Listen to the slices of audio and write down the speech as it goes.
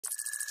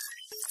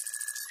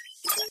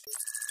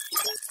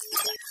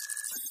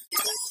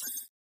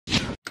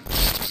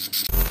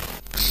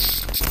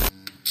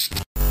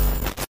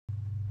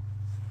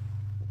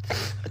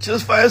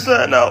Just find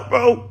something out,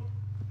 bro.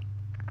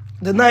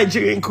 The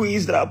Nigerian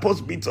queens that I'm supposed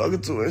to be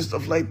talking to and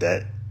stuff like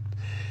that.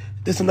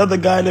 There's another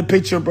guy in the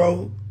picture,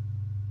 bro.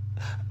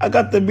 I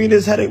got the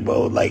meanest headache,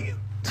 bro. Like,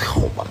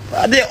 oh my God.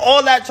 I did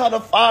all that trying to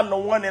find the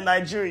one in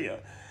Nigeria.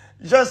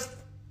 Just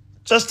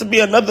to be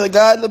another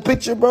guy in the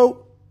picture,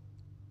 bro.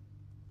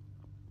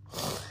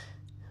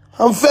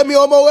 I'm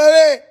Femi on my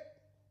way.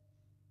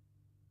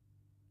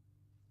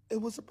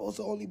 It was supposed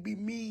to only be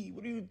me.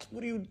 What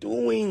are you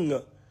doing?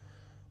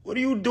 What are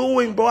you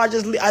doing, bro?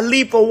 I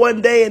leave for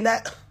one day and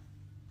that.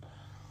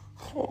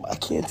 Oh, I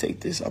can't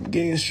take this. I'm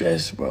getting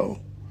stressed, bro.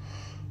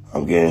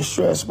 I'm getting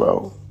stressed,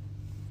 bro.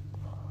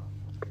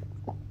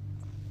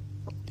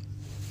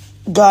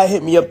 Guy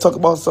hit me up, talk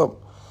about something.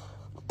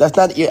 That's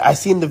not your, I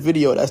seen the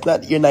video. That's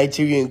not your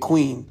Nigerian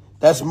queen.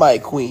 That's my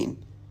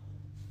queen.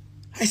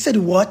 I said,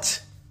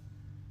 what?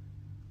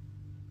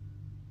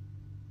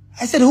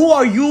 I said, who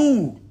are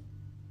you?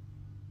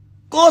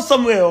 Go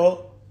somewhere,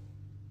 oh.